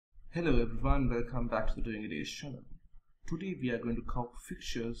Hello everyone, welcome back to the Doing It Is channel. Today we are going to cover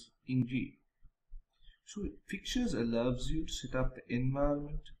fixtures in Yii. So fixtures allows you to set up the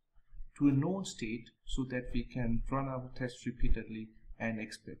environment to a known state so that we can run our tests repeatedly and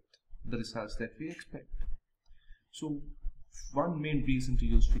expect the results that we expect. So one main reason to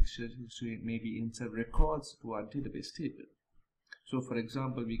use fixtures is to maybe insert records to our database table. So for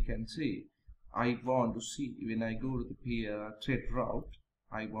example, we can say I want to see when I go to the thread route,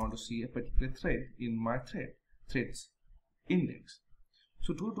 I want to see a particular thread in my threads index.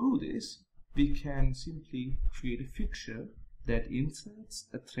 So to do this, we can simply create a fixture that inserts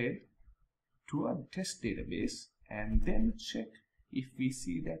a thread to our test database and then check if we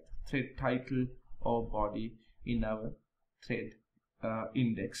see that thread title or body in our thread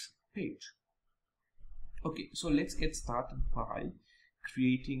index page. Okay, so let's get started by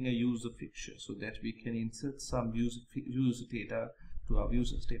creating a user fixture so that we can insert some user data to our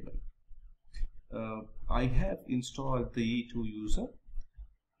users table. I have installed the Yii2 user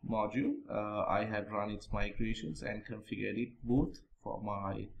module. I have run its migrations and configured it both for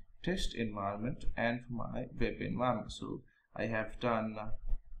my test environment and for my web environment. So I have done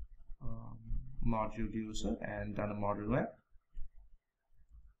module user and done a model map,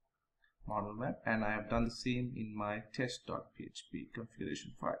 and I have done the same in my test.php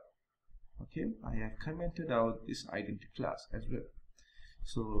configuration file. Okay, I have commented out this identity class as well.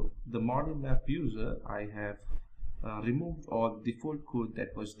 So the model map user, I have removed all the default code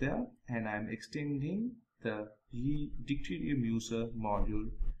that was there, and I am extending the Dicterium user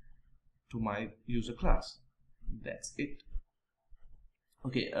module to my user class. That's it.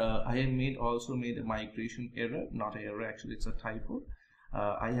 Okay, I have also made a migration error, not an error, actually it's a typo.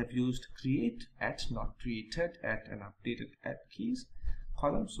 I have used create at, not created at, and updated at keys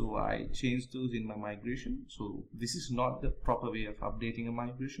column, so I changed those in my migration. So this is not the proper way of updating a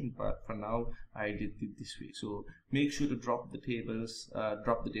migration, but for now I did it this way. So make sure to drop the tables,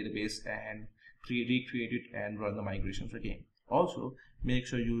 drop the database and recreate it and run the migrations again. Also make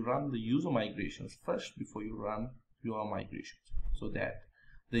sure you run the user migrations first before you run your migrations, so that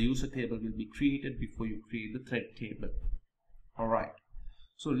the user table will be created before you create the thread table. Alright,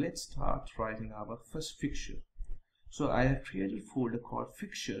 so let's start writing our first fixture. So I have created a folder called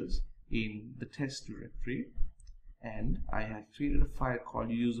Fixtures in the test directory, and I have created a file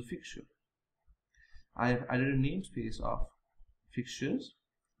called user fixture. I have added a namespace of fixtures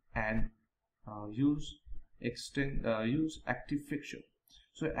and use active fixture.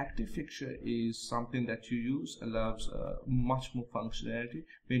 So active fixture is something that you use, allows much more functionality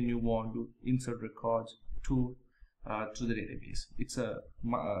when you want to insert records to the database. It's a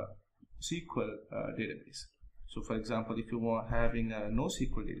SQL database. So for example, if you are having a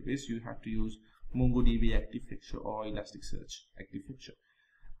NoSQL database, you have to use MongoDB active fixture or Elasticsearch active fixture.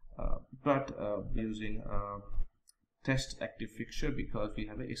 But we're using test active fixture because we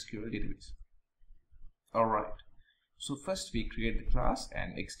have a SQL database. Alright, so first we create the class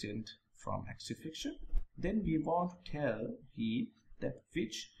and extend from active fixture. Then we want to tell Yii that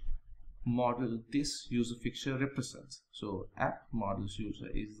which model this user fixture represents. So app models user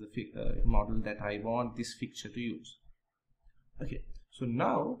is the model that I want this fixture to use. Okay, so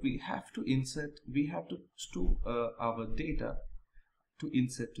now we have to store our data to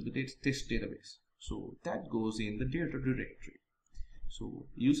insert to the test database. So that goes in the data directory. So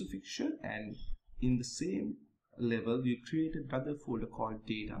user fixture, and in the same level you create another folder called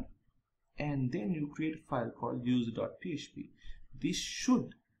data, and then you create a file called user.php. This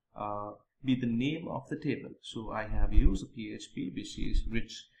should be the name of the table. So I have user.php, which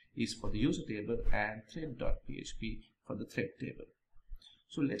is for the user table, and thread.php for the thread table.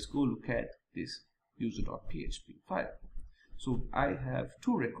 So let's go look at this user.php file. So I have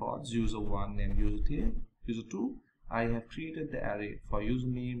two records, user1 and user2. I have created the array for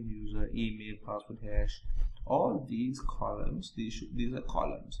username, user, email, password hash. All these columns, these are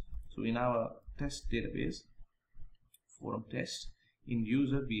columns. So in our test database, forum test, in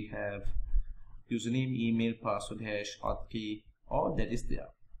user we have username, email, password hash, auth key, all that is there.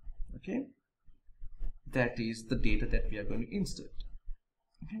 Okay, that is the data that we are going to insert.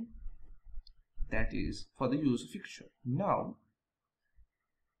 Okay, that is for the user fixture. Now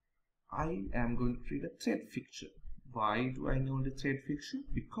I am going to create a thread fixture. Why do I know the thread fixture?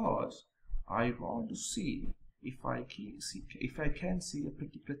 Because I want to see if I can see a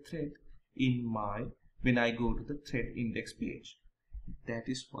particular thread in my when I go to the thread index page. That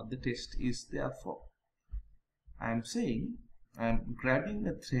is what the test is there for. I'm saying I'm grabbing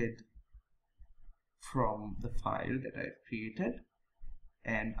a thread from the file that I've created,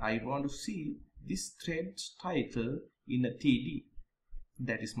 and I want to see this thread's title in a TD.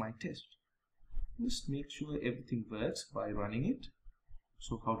 that is my test. Just make sure everything works by running it.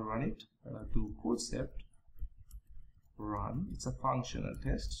 So how to run it? Do concept run. It's a functional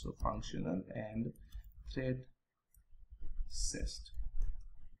test, so functional and thread test.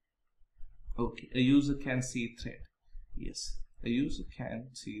 Okay, a user can see thread. Yes, a user can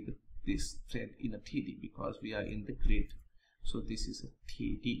see this thread in a TD because we are in the grid. So this is a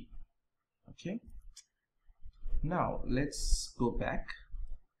TD. Okay. Now let's go back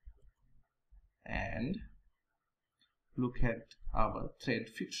and look at our thread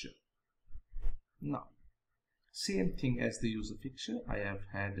fixture. Now, same thing as the user fixture. I have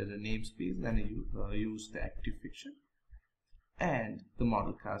had a namespace and I use the active fixture, and the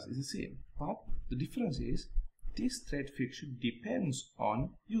model class is the same. But the difference is this thread fixture depends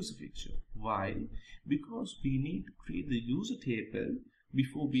on user fixture. Why? Because we need to create the user table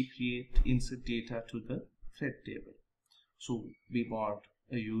before we insert data to the thread table. So we want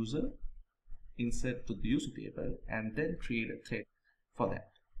a user, insert to the user table, and then create a thread for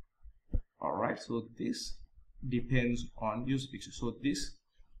that. Alright, so this depends on user fixture. So this,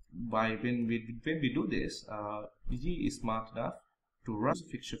 when we do this, Yii is smart enough to run the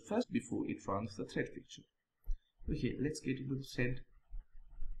fixture first before it runs the thread fixture. Okay, let's get into the thread.php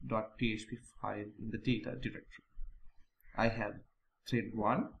file in the data directory. I have thread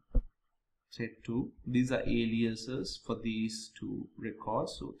 1, thread 2. These are aliases for these two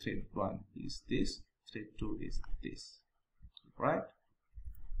records. So thread 1 is this, thread 2 is this, right?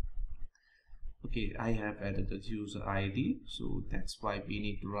 Okay, I have added the user ID, so that's why we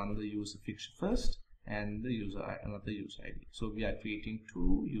need to run the user fixture first and the another user ID. So we are creating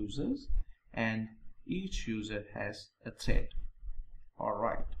two users and each user has a thread.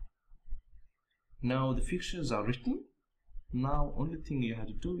 Alright, now the fixtures are written. Now only thing you have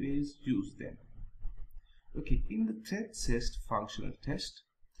to do is use them. Okay, in the thread test functional test,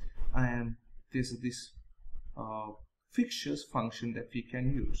 there's this fixtures function that we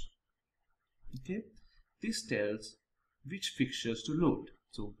can use. Okay, this tells which fixtures to load.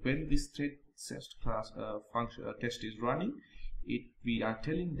 So when this thread test class function test is running, we are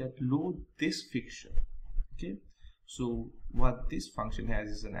telling that load this fixture. Okay, so what this function has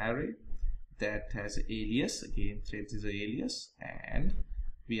is an array that has an alias. Again, threads is an alias, and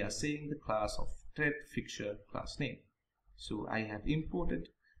we are saying the class of thread fixture class name. So I have imported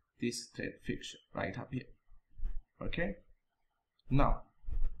this thread fixture right up here. Okay, now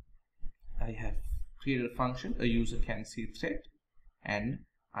I have created a function, a user can see thread, and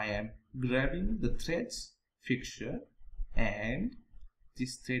I am grabbing the threads fixture, and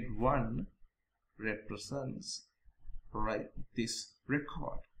this thread 1 represents this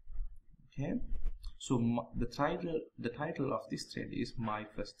record. Okay, so the title of this thread is my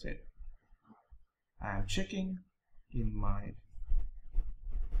first thread. I am checking in my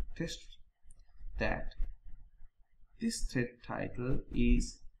test that this thread title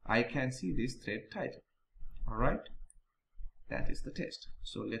is, I can see this thread title. Alright, that is the test.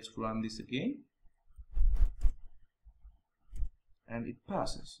 So let's run this again, and it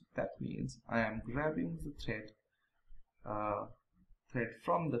passes. That means I am grabbing the thread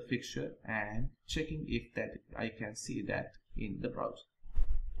from the fixture and checking if that I can see that in the browser.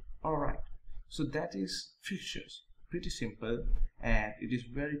 Alright, so that is fixtures. Pretty simple, and it is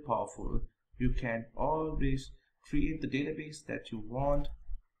very powerful. You can always create the database that you want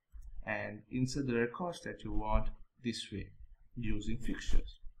and insert the records that you want this way using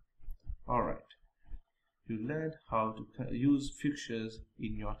fixtures. Alright, you learned how to use fixtures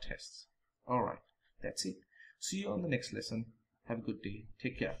in your tests. Alright, that's it. See you on the next lesson. Have a good day.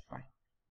 Take care. Bye.